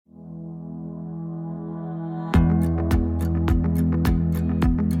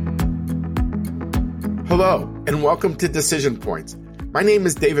Hello, and welcome to Decision Points. My name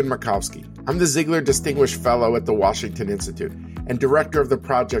is David Markowski. I'm the Ziegler Distinguished Fellow at the Washington Institute and Director of the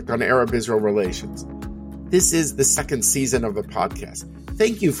Project on Arab-Israel Relations. This is the second season of the podcast.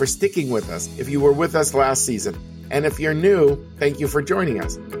 Thank you for sticking with us if you were with us last season. And if you're new, thank you for joining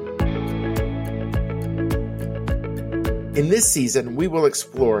us. In this season, we will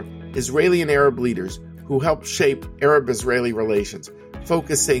explore Israeli and Arab leaders who helped shape Arab-Israeli relations,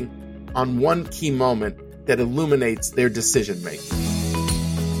 focusing on one key moment that illuminates their decision-making.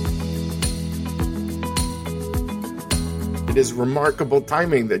 It is remarkable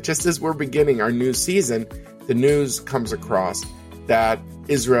timing that just as we're beginning our new season, the news comes across that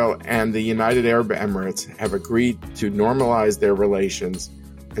Israel and the United Arab Emirates have agreed to normalize their relations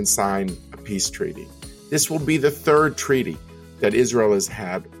and sign a peace treaty. This will be the third treaty that Israel has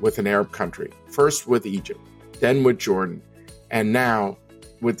had with an Arab country, first with Egypt, then with Jordan, and now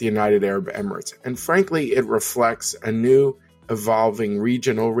with the United Arab Emirates. And frankly, it reflects a new evolving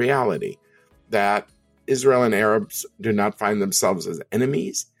regional reality that Israel and Arabs do not find themselves as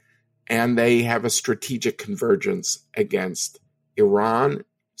enemies, and they have a strategic convergence against Iran.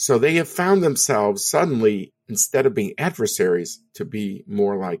 So they have found themselves suddenly, instead of being adversaries, to be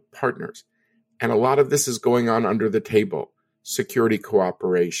more like partners. And a lot of this is going on under the table, security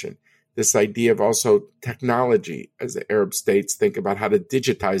cooperation, this idea of also technology as the Arab states think about how to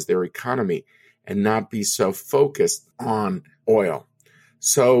digitize their economy and not be so focused on oil.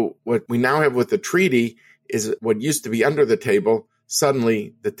 So what we now have with the treaty is what used to be under the table,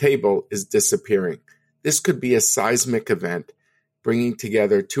 suddenly the table is disappearing. This could be a seismic event, bringing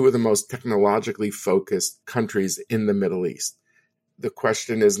together two of the most technologically focused countries in the Middle East. The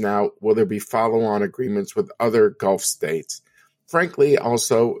question is now, will there be follow-on agreements with other Gulf states? Frankly,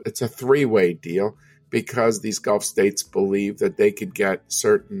 also, it's a three-way deal because these Gulf states believe that they could get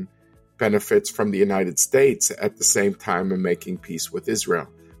certain benefits from the United States at the same time of making peace with Israel.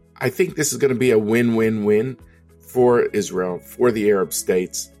 I think this is going to be a win-win-win for Israel, for the Arab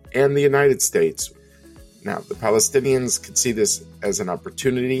states, and the United States. Now, the Palestinians could see this as an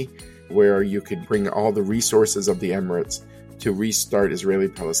opportunity where you could bring all the resources of the Emirates to restart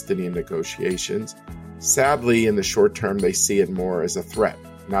Israeli-Palestinian negotiations. Sadly, in the short term, they see it more as a threat,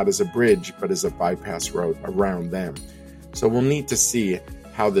 not as a bridge, but as a bypass road around them. So we'll need to see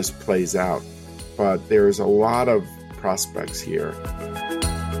how this plays out. But there is a lot of prospects here.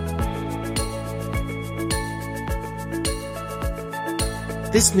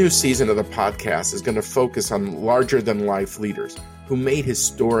 This new season of the podcast is going to focus on larger-than-life leaders who made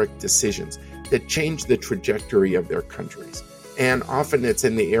historic decisions that changed the trajectory of their countries. And often it's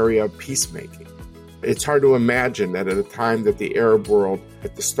in the area of peacemaking. It's hard to imagine that at a time that the Arab world,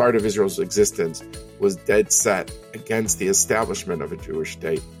 at the start of Israel's existence, was dead set against the establishment of a Jewish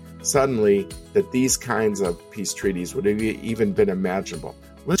state, suddenly that these kinds of peace treaties would have even been imaginable.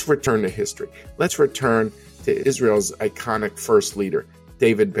 Let's return to history. Let's return to Israel's iconic first leader,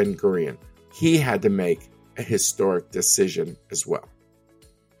 David Ben-Gurion. He had to make a historic decision as well.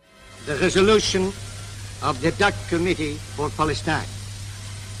 The resolution of the DAC Committee for Palestine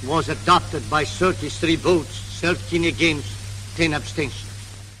was adopted by 33 votes, 13 against, 10 abstentions.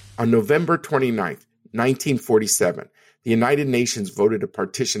 On November 29th, 1947, the United Nations voted to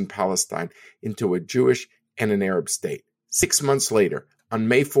partition Palestine into a Jewish and an Arab state. 6 months later, on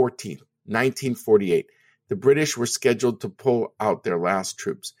May 14th, 1948, the British were scheduled to pull out their last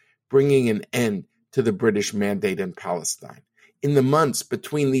troops, bringing an end to the British mandate in Palestine. In the months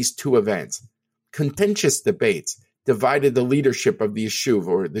between these two events, contentious debates divided the leadership of the Yishuv,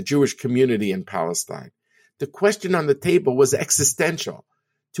 or the Jewish community in Palestine. The question on the table was existential: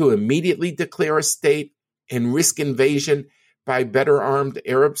 to immediately declare a state and risk invasion by better armed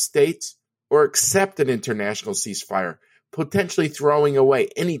Arab states, or accept an international ceasefire, potentially throwing away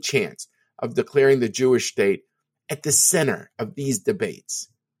any chance of declaring the Jewish state. At the center of these debates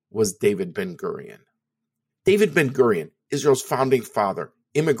was David Ben-Gurion. David Ben-Gurion, Israel's founding father,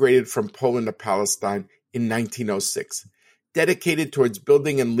 immigrated from Poland to Palestine in 1906. Dedicated towards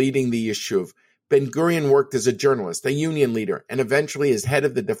building and leading the Yishuv, Ben-Gurion worked as a journalist, a union leader, and eventually as head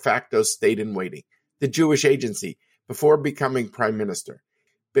of the de facto state-in-waiting, the Jewish Agency, before becoming prime minister.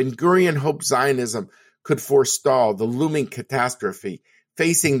 Ben-Gurion hoped Zionism could forestall the looming catastrophe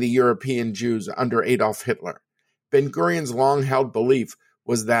facing the European Jews under Adolf Hitler. Ben-Gurion's long-held belief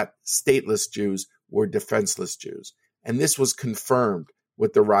was that stateless Jews were defenseless Jews, and this was confirmed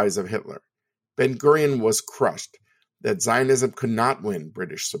with the rise of Hitler. Ben-Gurion was crushed that Zionism could not win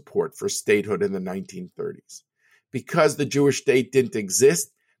British support for statehood in the 1930s. Because the Jewish state didn't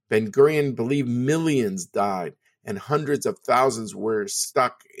exist, Ben-Gurion believed millions died and hundreds of thousands were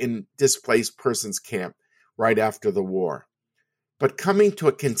stuck in displaced persons camp right after the war. But coming to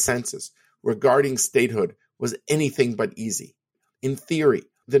a consensus regarding statehood was anything but easy. In theory,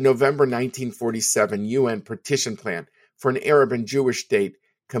 the November 1947 UN partition plan for an Arab and Jewish state,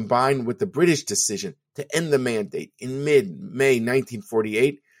 combined with the British decision to end the mandate in mid-May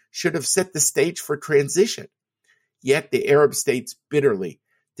 1948, should have set the stage for transition. Yet the Arab states bitterly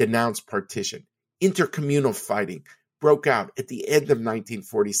denounced partition. Intercommunal fighting broke out at the end of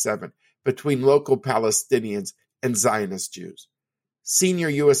 1947 between local Palestinians and Zionist Jews. Senior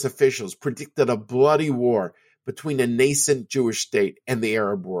U.S. officials predicted a bloody war between a nascent Jewish state and the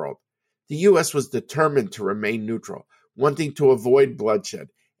Arab world. The U.S. was determined to remain neutral, wanting to avoid bloodshed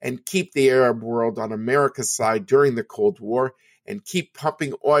and keep the Arab world on America's side during the Cold War and keep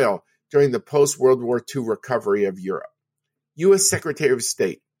pumping oil during the post-World War II recovery of Europe. U.S. Secretary of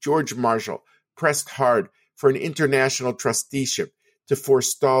State George Marshall pressed hard for an international trusteeship to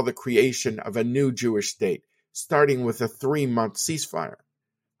forestall the creation of a new Jewish state, starting with a 3-month ceasefire.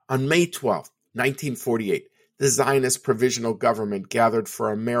 On May 12, 1948, the Zionist Provisional Government gathered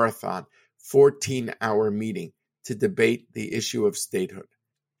for a marathon, 14-hour meeting to debate the issue of statehood.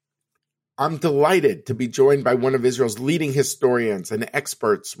 I'm delighted to be joined by one of Israel's leading historians and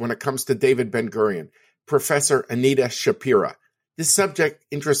experts when it comes to David Ben-Gurion, Professor Anita Shapira. This subject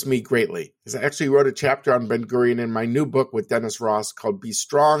interests me greatly, as I actually wrote a chapter on Ben-Gurion in my new book with Dennis Ross called Be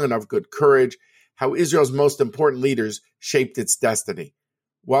Strong and of Good Courage, How Israel's Most Important Leaders Shaped Its Destiny.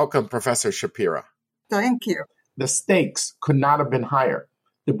 Welcome, Professor Shapira. Thank you. The stakes could not have been higher.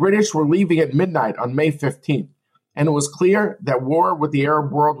 The British were leaving at midnight on May 15th, and it was clear that war with the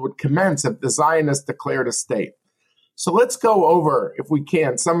Arab world would commence if the Zionists declared a state. So let's go over, if we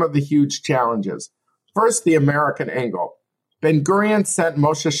can, some of the huge challenges. First, the American angle. Ben-Gurion sent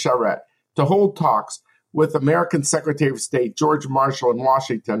Moshe Sharett to hold talks with American Secretary of State George Marshall in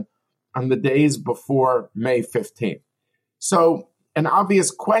Washington on the days before May 15th. So an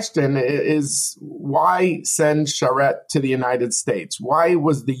obvious question is, why send Sharett to the United States? Why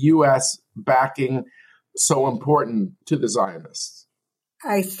was the U.S. backing so important to the Zionists?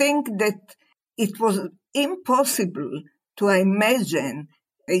 I think that it was impossible to imagine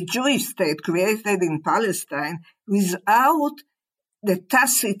a Jewish state created in Palestine without the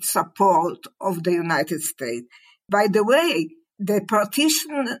tacit support of the United States. By the way, the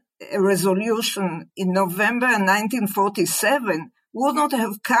partition resolution in November 1947 would not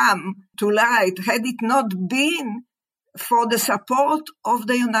have come to light had it not been for the support of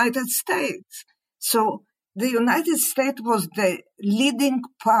the United States. So the United States was the leading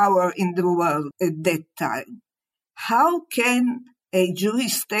power in the world at that time. How can a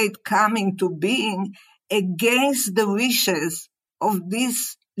Jewish state come into being against the wishes of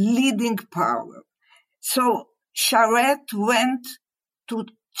this leading power? So Sharett went to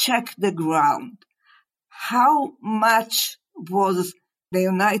check the ground. How much was the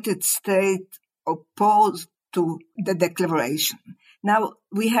United States opposed to the declaration? Now,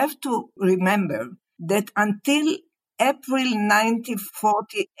 we have to remember that until April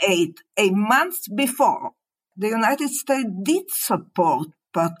 1948, a month before, the United States did support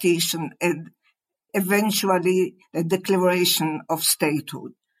partition and eventually a declaration of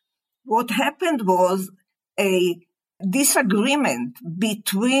statehood. What happened was a disagreement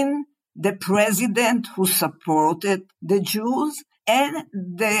between the president who supported the Jews and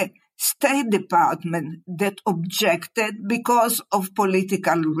the State Department that objected because of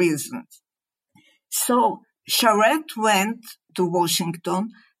political reasons. So Sharett went to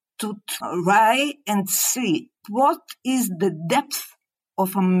Washington to try and see what is the depth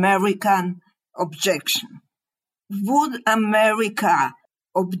of American objection. Would America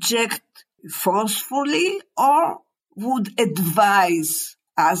object forcefully or would advise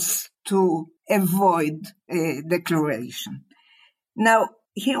us to avoid a declaration? Now,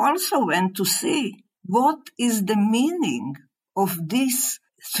 he also went to see what is the meaning of this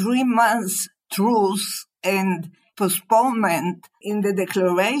 3 months truce and postponement in the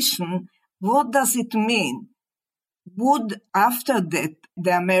declaration. What does it mean? Would, after that,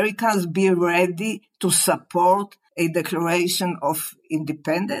 the Americans be ready to support a declaration of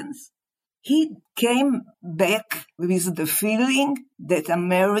independence? He came back with the feeling that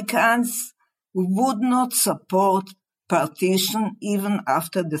Americans would not support partition even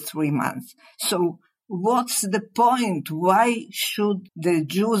after the 3 months. So what's the point? Why should the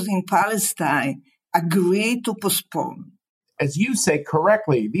Jews in Palestine agree to postpone? As you say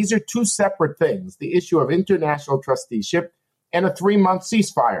correctly, these are two separate things, the issue of international trusteeship and a 3-month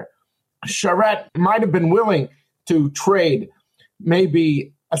ceasefire. Sharett might have been willing to trade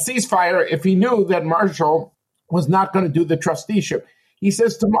maybe a ceasefire if he knew that Marshall was not going to do the trusteeship. He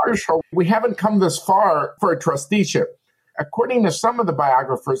says to Marshall, we haven't come this far for a trusteeship. According to some of the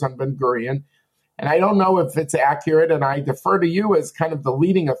biographers on Ben-Gurion, and I don't know if it's accurate, and I defer to you as kind of the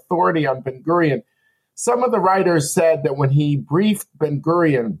leading authority on Ben-Gurion, some of the writers said that when he briefed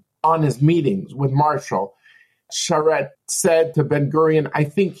Ben-Gurion on his meetings with Marshall, Sharet said to Ben-Gurion, I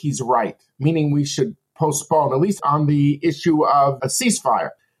think he's right, meaning we should postpone, at least on the issue of a ceasefire.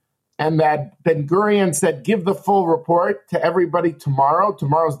 And that Ben-Gurion said, give the full report to everybody tomorrow.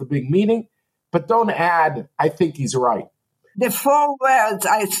 Tomorrow's the big meeting, but don't add, I think he's right. The 4 words,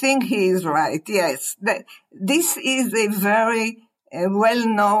 I think he is right, yes. This is a very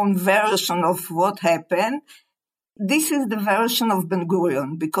well-known version of what happened. This is the version of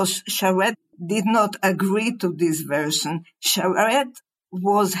Ben-Gurion, because Sharet did not agree to this version. Sharet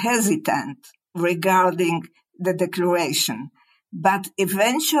was hesitant regarding the declaration, but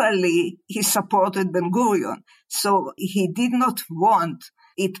eventually he supported Ben-Gurion. So he did not want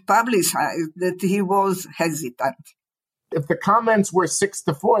it publicized that he was hesitant. If the comments were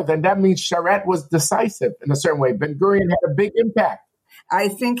 6-4, then that means Sharet was decisive in a certain way. Ben-Gurion had a big impact. I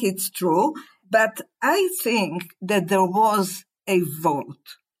think it's true, but I think that there was a vote.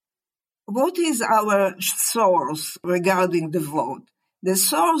 What is our source regarding the vote? The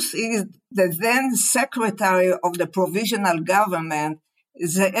source is the then Secretary of the Provisional Government,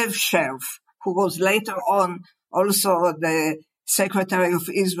 Ze'ev Sherf, who was later on also the Secretary of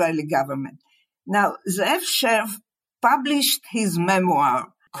Israeli Government. Now, Ze'ev Sherf published his memoir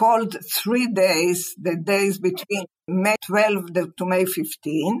called 3 Days, the days between May 12 to May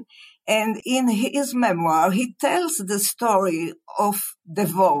 15. And in his memoir, he tells the story of the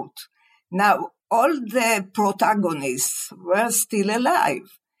vote. Now, all the protagonists were still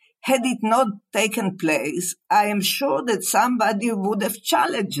alive. Had it not taken place, I am sure that somebody would have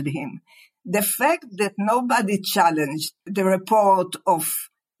challenged him. The fact that nobody challenged the report of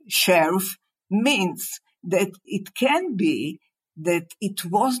Sherf means that it can be that it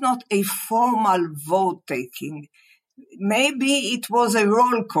was not a formal vote-taking. Maybe it was a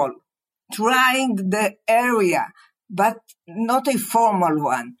roll call, trying the area, but not a formal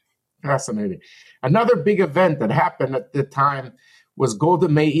one. Fascinating. Another big event that happened at the time was Golda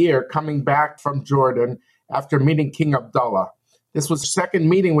Meir coming back from Jordan after meeting King Abdullah. This was the second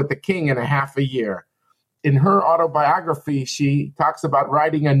meeting with the king in a half a year. In her autobiography, she talks about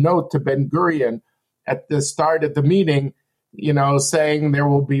writing a note to Ben-Gurion at the start of the meeting, saying there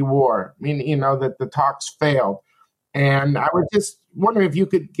will be war, that the talks failed. And I was just wondering if you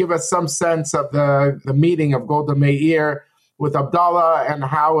could give us some sense of the meeting of Golda Meir with Abdullah and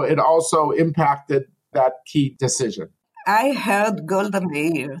how it also impacted that key decision. I heard Golda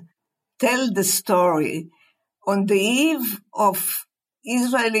Meir tell the story on the eve of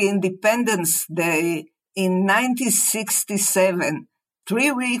Israeli Independence Day in 1967,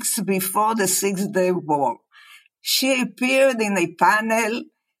 3 weeks before the Six-Day War. She appeared in a panel.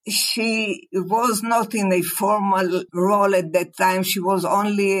 She was not in a formal role at that time. She was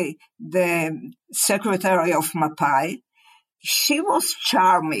only the secretary of Mapai. She was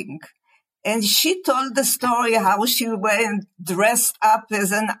charming. And she told the story how she went dressed up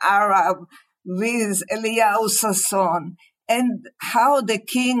as an Arab with Eliyahu Sasson, and how the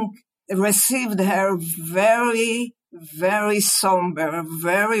king received her very, very somber,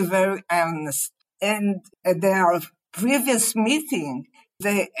 very, very earnest. And at their previous meeting,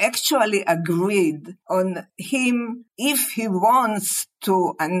 they actually agreed on him, if he wants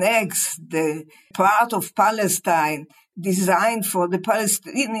to annex the part of Palestine designed for the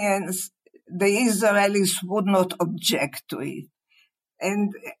Palestinians, the Israelis would not object to it.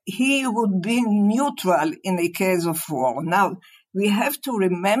 And he would be neutral in a case of war. Now, we have to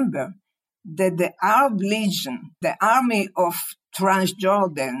remember that the Arab Legion, the army of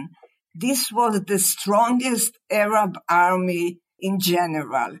Transjordan, this was the strongest Arab army in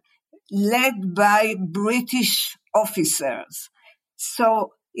general, led by British officers.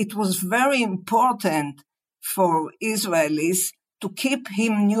 So it was very important for Israelis to keep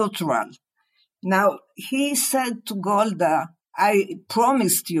him neutral. Now, he said to Golda, I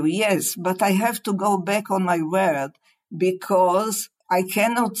promised you, yes, but I have to go back on my word because I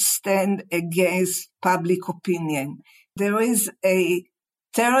cannot stand against public opinion. There is a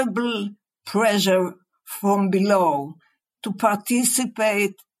terrible pressure from below to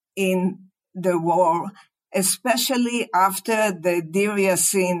participate in the war, especially after the Deir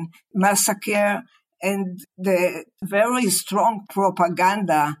Yassin massacre and the very strong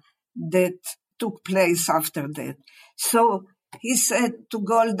propaganda that took place after that. So he said to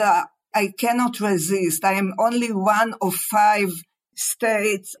Golda, I cannot resist. I am only one of 5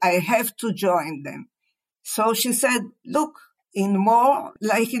 states. I have to join them. So she said, look, in war,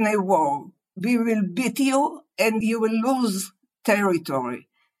 like in a war, we will beat you and you will lose territory.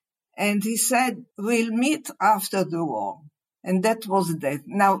 And he said, we'll meet after the war. And that was that.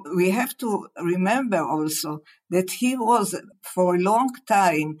 Now, we have to remember also that he was, for a long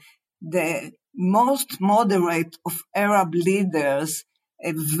time, the most moderate of Arab leaders,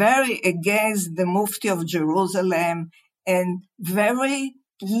 very against the Mufti of Jerusalem, and very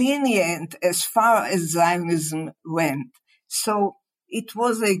lenient as far as Zionism went. So it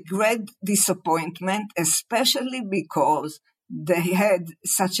was a great disappointment, especially because they had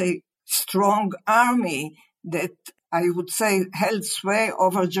such a strong army that I would say held sway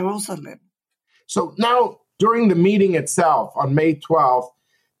over Jerusalem. So now, during the meeting itself on May 12th,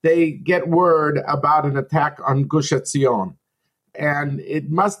 they get word about an attack on Gush Etzion. And it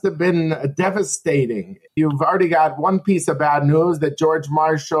must have been devastating. You've already got one piece of bad news that George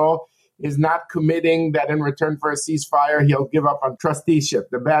Marshall is not committing that in return for a ceasefire, he'll give up on trusteeship.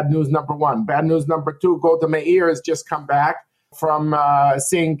 The bad news number one. Bad news number two, Golda Meir has just come back from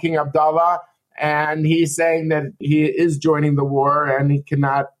seeing King Abdullah, and he's saying that he is joining the war and he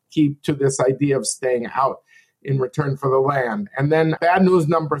cannot keep to this idea of staying out in return for the land. And then bad news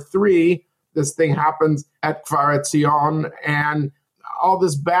number three, this thing happens at Kfar Etzion, and all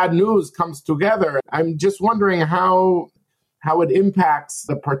this bad news comes together. I'm just wondering how it impacts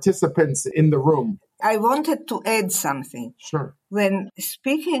the participants in the room. I wanted to add something. Sure. When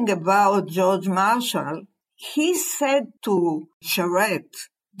speaking about George Marshall, he said to Sharet,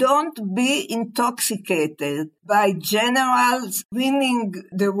 don't be intoxicated by generals winning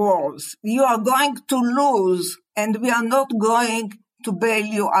the wars. You are going to lose, and we are not going to bail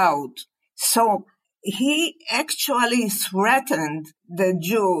you out. So he actually threatened the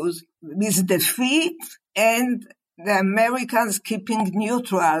Jews with defeat and the Americans keeping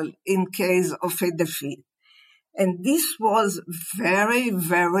neutral in case of a defeat. And this was very,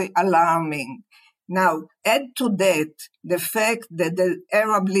 very alarming. Now, add to that the fact that the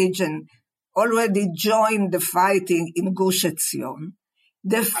Arab Legion already joined the fighting in Gush Etzion,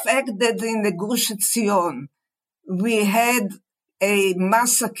 the fact that in the Gush Etzion we had a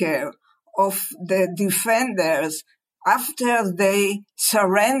massacre of the defenders after they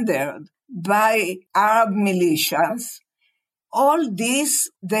surrendered by Arab militias. All this,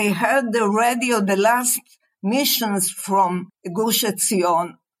 they heard the radio, the last missions from Gush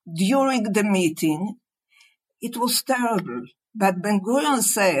Etzion during the meeting. It was terrible. But Ben-Gurion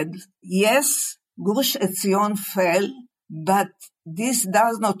said, yes, Gush Etzion fell, but this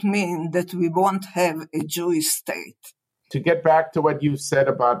does not mean that we won't have a Jewish state. To get back to what you said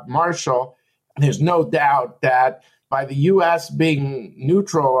about Marshall, there's no doubt that by the U.S. being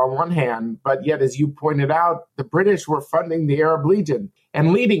neutral on one hand, but yet, as you pointed out, the British were funding the Arab Legion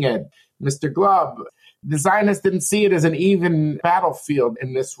and leading it. Mr. Glubb, the Zionists didn't see it as an even battlefield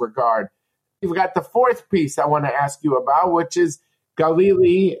in this regard. You've got the fourth piece I want to ask you about, which is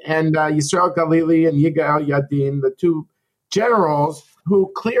Galili and Yisrael Galili and Yigael Yadin, the two generals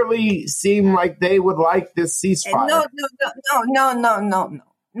who clearly seem like they would like this ceasefire.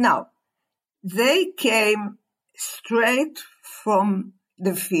 No. They came straight from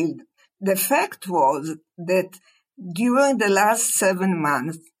the field. The fact was that during the last 7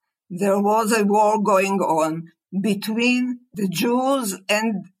 months, there was a war going on between the Jews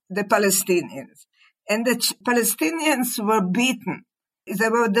and the Palestinians. And the Palestinians were beaten. They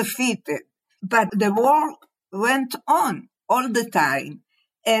were defeated. But the war went on all the time.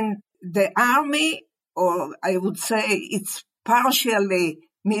 And the army, or I would say it's partially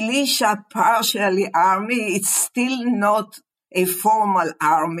militia, partially army, it's still not a formal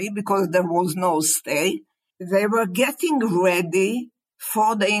army because there was no state. They were getting ready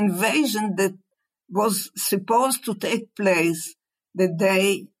for the invasion that was supposed to take place the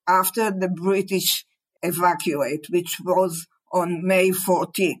day after the British evacuate, which was on May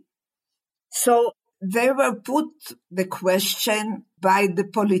 14. So they were put the question by the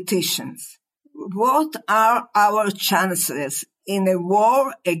politicians. What are our chances in a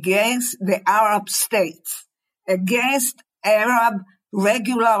war against the Arab states, against Arab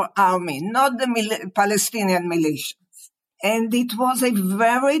regular army, not the Palestinian militias? And it was a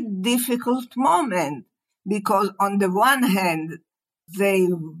very difficult moment because on the one hand, they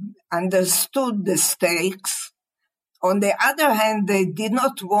understood the stakes. On the other hand, they did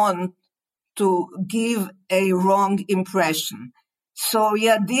not want to give a wrong impression. So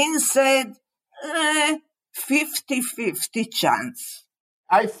Yadin said, 50-50 chance.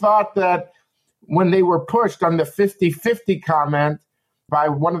 I thought that when they were pushed on the 50-50 comment by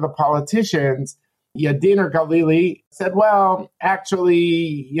one of the politicians, Yadin or Galili said, well,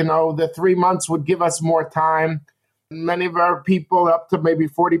 actually, the 3 months would give us more time Many of our people, up to maybe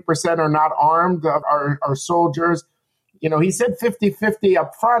 40%, are not armed, are soldiers. He said 50-50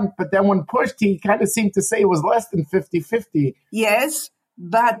 up front, but then when pushed, he kind of seemed to say it was less than 50-50. Yes,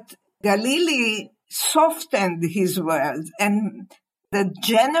 but Galili softened his words, and the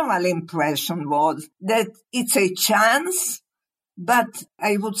general impression was that it's a chance, but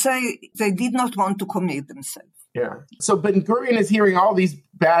I would say they did not want to commit themselves. Yeah. So Ben-Gurion is hearing all these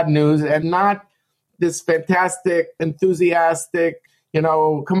bad news and not this fantastic, enthusiastic,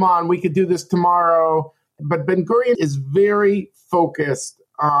 come on, we could do this tomorrow. But Ben-Gurion is very focused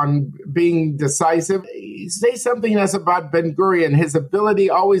on being decisive. Say something else about Ben-Gurion, his ability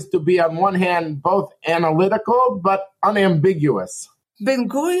always to be, on one hand, both analytical but unambiguous.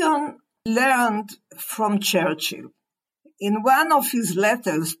 Ben-Gurion learned from Churchill. In one of his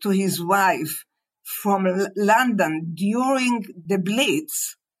letters to his wife from London during the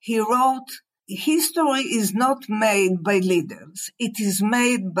Blitz, he wrote, "History is not made by leaders. It is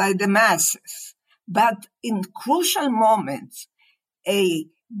made by the masses. But in crucial moments, a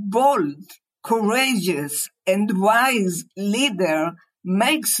bold, courageous, and wise leader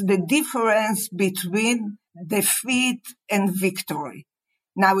makes the difference between defeat and victory."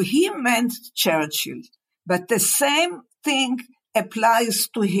 Now, he meant Churchill, but the same thing applies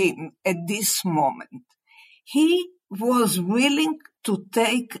to him at this moment. He was willing to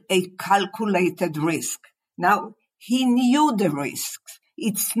take a calculated risk. Now, he knew the risks.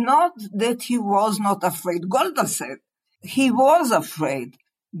 It's not that he was not afraid. Golda said he was afraid,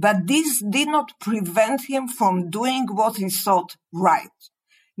 but this did not prevent him from doing what he thought right.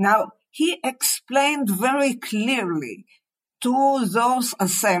 Now, he explained very clearly to those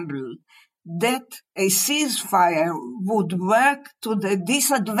assembled that a ceasefire would work to the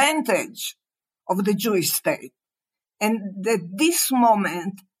disadvantage of the Jewish state, and that this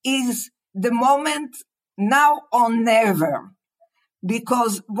moment is the moment now or never,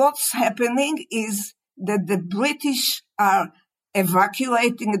 because what's happening is that the British are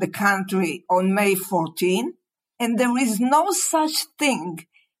evacuating the country on May 14, and there is no such thing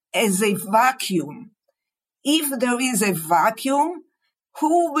as a vacuum. If there is a vacuum,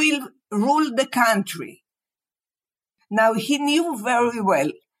 who will rule the country? Now, he knew very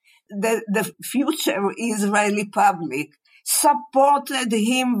well that the future Israeli public supported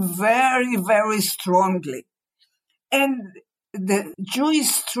him very, very strongly. And the Jewish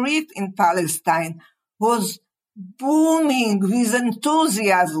street in Palestine was booming with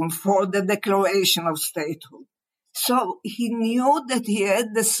enthusiasm for the declaration of statehood. So he knew that he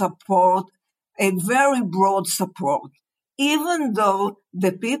had the support, a very broad support, even though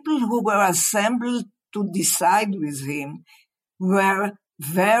the people who were assembled to decide with him were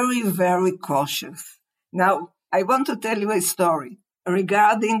very, very cautious. Now, I want to tell you a story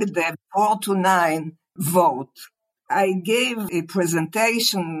regarding the 4-9 vote. I gave a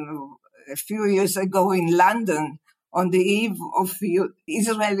presentation a few years ago in London on the eve of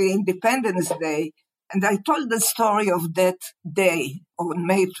Israeli Independence Day, and I told the story of that day on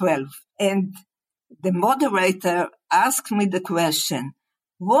May 12th. And the moderator asked me the question,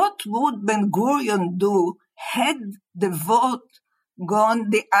 what would Ben-Gurion do had the vote gone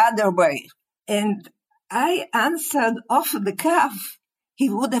the other way? And I answered off the cuff, he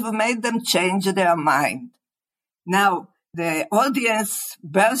would have made them change their mind. Now, the audience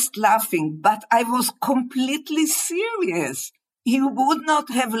burst laughing, but I was completely serious. He would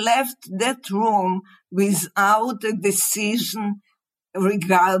not have left that room without a decision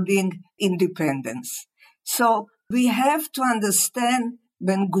regarding independence. So we have to understand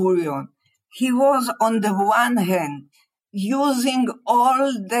Ben-Gurion. He was, on the one hand, using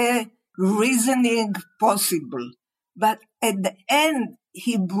all the reasoning possible, but at the end,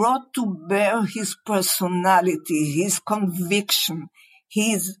 he brought to bear his personality, his conviction,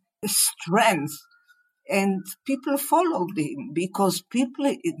 his strength, and people followed him because people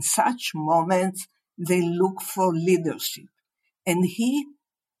in such moments, they look for leadership. And he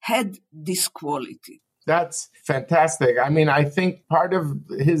had this quality. That's fantastic. I mean, I think part of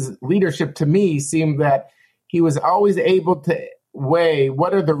his leadership to me seemed that he was always able to weigh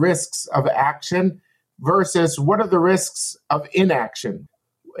what are the risks of action versus what are the risks of inaction.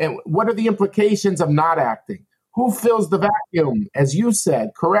 And what are the implications of not acting? Who fills the vacuum, as you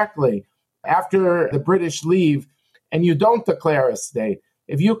said correctly, after the British leave and you don't declare a state?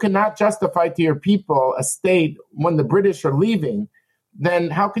 If you cannot justify to your people a state when the British are leaving,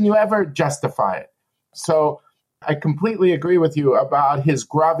 then how can you ever justify it? So I completely agree with you about his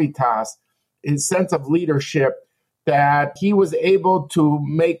gravitas, his sense of leadership, that he was able to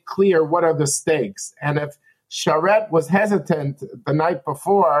make clear what are the stakes. And if Sharet was hesitant the night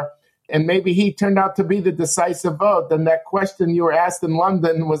before, And maybe he turned out to be the decisive vote. And that question you were asked in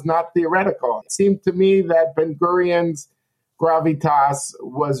London was not theoretical. It seemed to me that Ben-Gurion's gravitas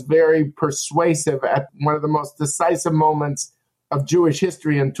was very persuasive at one of the most decisive moments of Jewish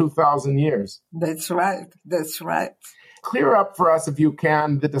history in 2,000 years. That's right. That's right. Clear up for us, if you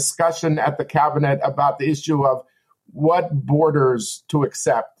can, the discussion at the cabinet about the issue of what borders to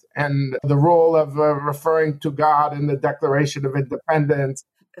accept and the role of referring to God in the Declaration of Independence.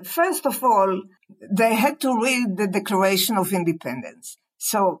 First of all, they had to read the Declaration of Independence.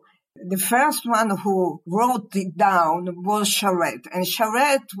 So the first one who wrote it down was Charette. And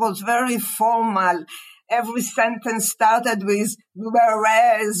Charette was very formal. Every sentence started with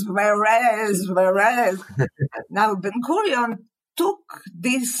whereas. Now, Ben-Gurion took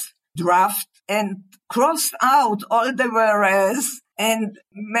this draft and crossed out all the whereas and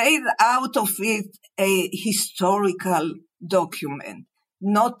made out of it a historical document,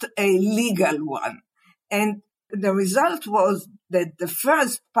 not a legal one. And the result was that the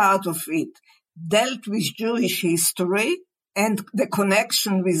first part of it dealt with Jewish history and the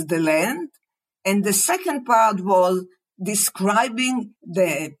connection with the land. And the second part was describing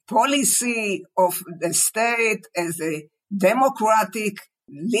the policy of the state as a democratic,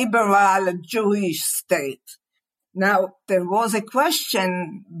 liberal, Jewish state. Now, there was a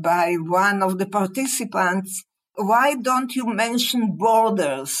question by one of the participants, why don't you mention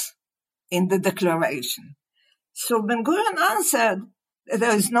borders in the declaration? So Ben-Gurion answered,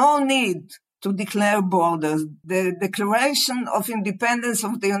 there is no need to declare borders. The Declaration of Independence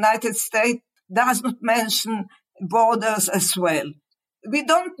of the United States does not mention borders as well. We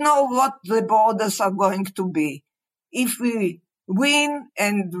don't know what the borders are going to be. If we win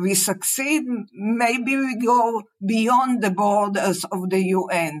and we succeed, maybe we go beyond the borders of the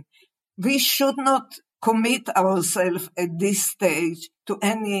UN. We should not commit ourselves at this stage to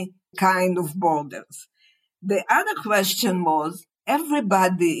any kind of borders. The other question was,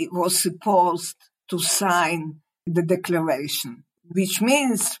 everybody was supposed to sign the declaration, which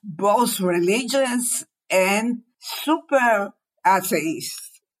means both religious and super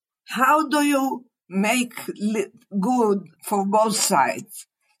atheists. How do you make good for both sides?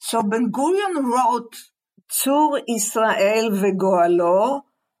 So Ben-Gurion wrote Tzur Israel veGoalo,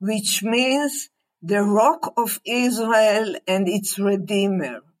 which means the rock of Israel and its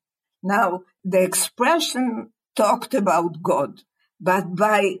redeemer. Now, the expression talked about God, but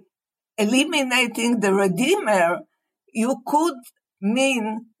by eliminating the redeemer, you could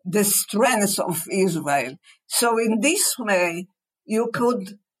mean the strength of Israel. So in this way, you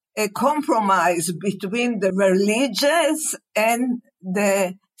could compromise between the religious and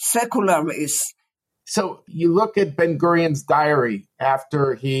the secularists. So you look at Ben-Gurion's diary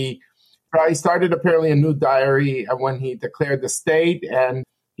after he started apparently a new diary when he declared the state, and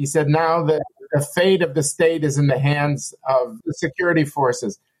he said now that the fate of the state is in the hands of the security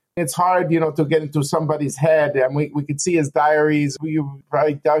forces. It's hard, to get into somebody's head, and we could see his diaries. You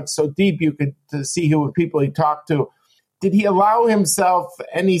probably dug so deep you could see who people he talked to. Did he allow himself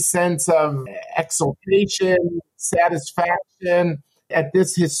any sense of exultation, satisfaction at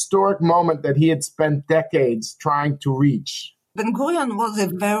this historic moment that he had spent decades trying to reach? Ben-Gurion was a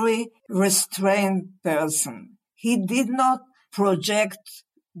very restrained person. He did not project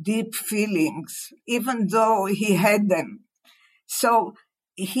deep feelings, even though he had them. So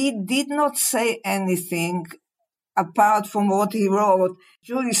he did not say anything apart from what he wrote.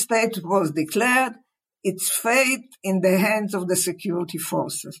 Jewish state was declared, its fate in the hands of the security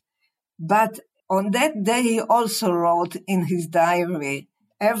forces. But on that day, he also wrote in his diary,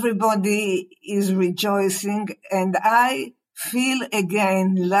 everybody is rejoicing, and I feel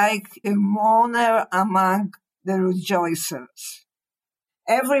again like a mourner among the rejoicers.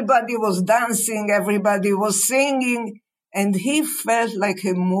 Everybody was dancing, everybody was singing, and he felt like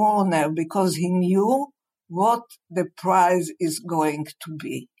a mourner because he knew what the prize is going to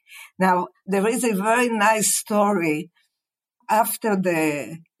be. Now, there is a very nice story. After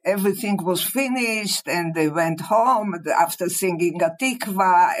everything was finished and they went home, after singing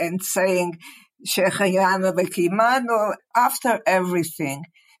Atikva and saying Shehecheyanu v'Kimanu, after everything,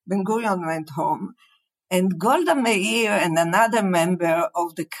 Ben-Gurion went home. And Golda Meir and another member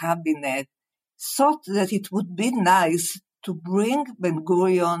of the cabinet thought that it would be nice to bring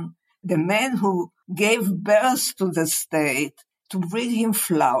Ben-Gurion, the man who gave birth to the state, to bring him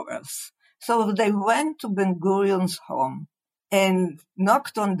flowers. So they went to Ben-Gurion's home and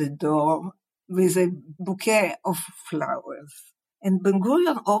knocked on the door with a bouquet of flowers. And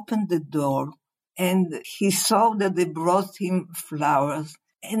Ben-Gurion opened the door and he saw that they brought him flowers.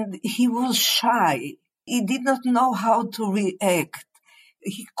 And he was shy. He did not know how to react.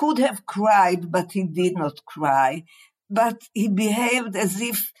 He could have cried, but he did not cry. But he behaved as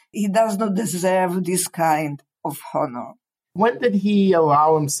if he does not deserve this kind of honor. When did he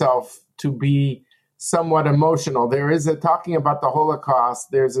allow himself to be somewhat emotional? There is talking about the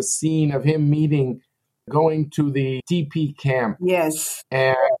Holocaust. There's a scene of him going to the DP camp. Yes.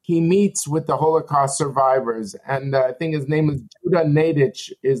 And he meets with the Holocaust survivors. And I think his name is Judah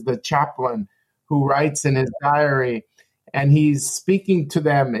Nadich, is the chaplain who writes in his diary. And he's speaking to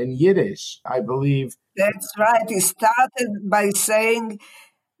them in Yiddish, I believe. That's right. He started by saying,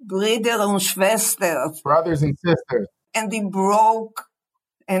 Brüder und Schwestern. Brothers and sisters. And he broke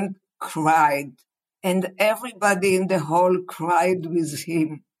and cried. And everybody in the hall cried with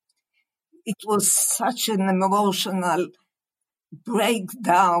him. It was such an emotional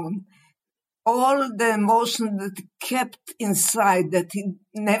breakdown. All the emotion that he kept inside, that he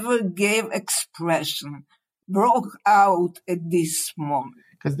never gave expression, broke out at this moment.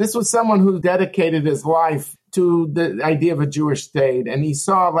 Because this was someone who dedicated his life to the idea of a Jewish state. And he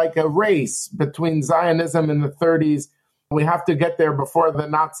saw like a race between Zionism in the 30s. We have to get there before the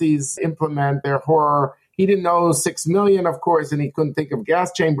Nazis implement their horror. He didn't know 6 million, of course, and he couldn't think of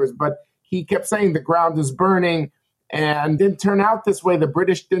gas chambers, but he kept saying the ground is burning, and didn't turn out this way. The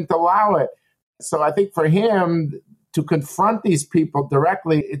British didn't allow it. So I think for him to confront these people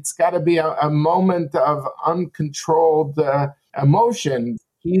directly, it's got to be a moment of uncontrolled emotion.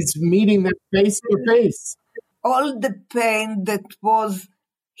 He's meeting them face to face. All the pain that was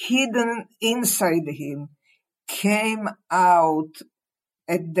hidden inside him came out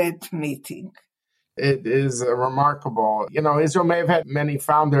at that meeting. It is remarkable. You know, Israel may have had many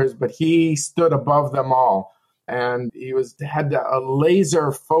founders, but he stood above them all. And he had a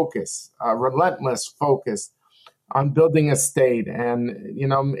laser focus, a relentless focus on building a state. And, you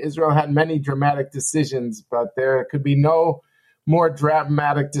know, Israel had many dramatic decisions, but there could be no more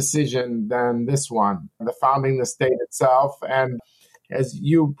dramatic decision than this one, the founding the state itself. And as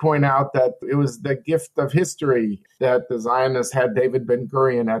you point out, that it was the gift of history that the Zionists had David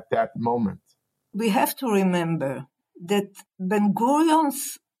Ben-Gurion at that moment. We have to remember that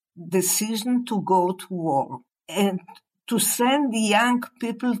Ben-Gurion's decision to go to war and to send the young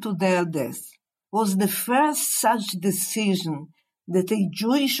people to their death was the first such decision that a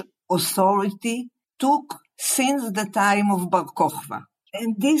Jewish authority took since the time of Bar Kokhba.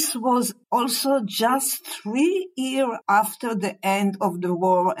 And this was also just 3 years after the end of the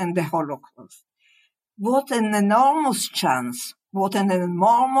war and the Holocaust. What an enormous chance, what an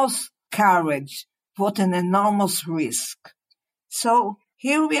enormous courage, what an enormous risk. So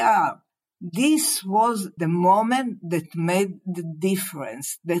here we are. This was the moment that made the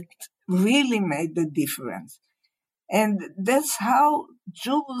difference, that really made the difference. And that's how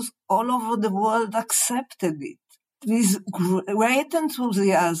Jews all over the world accepted it, with great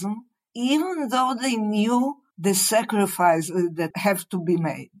enthusiasm, even though they knew the sacrifices that have to be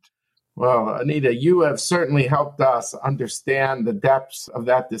made. Well, Anita, you have certainly helped us understand the depths of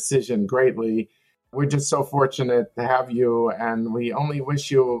that decision greatly. We're just so fortunate to have you, and we only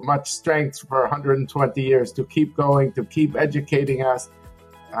wish you much strength for 120 years to keep going, to keep educating us.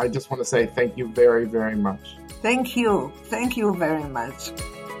 I just want to say thank you very, very much. Thank you. Thank you very much.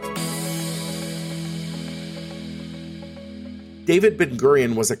 David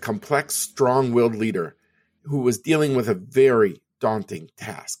Ben-Gurion was a complex, strong-willed leader who was dealing with a very daunting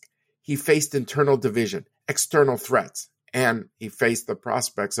task. He faced internal division, external threats, and he faced the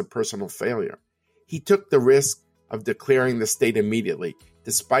prospects of personal failure. He took the risk of declaring the state immediately,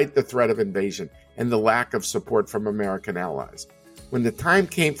 despite the threat of invasion and the lack of support from American allies. When the time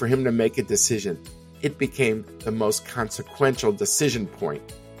came for him to make a decision, it became the most consequential decision point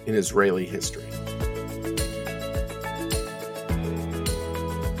in Israeli history.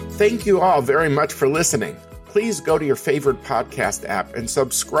 Thank you all very much for listening. Please go to your favorite podcast app and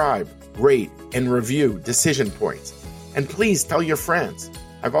subscribe, rate, and review Decision Points. And please tell your friends.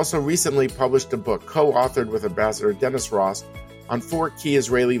 I've also recently published a book co-authored with Ambassador Dennis Ross on 4 key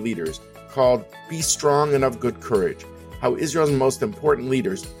Israeli leaders called Be Strong and of Good Courage, How Israel's Most Important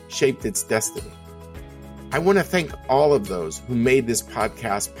Leaders Shaped Its Destiny. I want to thank all of those who made this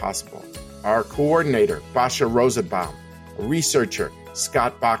podcast possible. Our coordinator, Basha Rosenbaum, a researcher,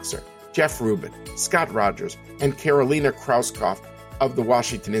 Scott Boxer, Jeff Rubin, Scott Rogers, and Carolina Krauskopf of the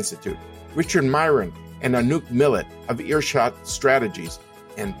Washington Institute, Richard Myron and Anouk Millet of Earshot Strategies,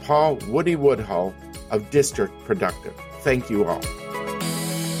 and Paul Woody Woodhull of District Productive. Thank you all.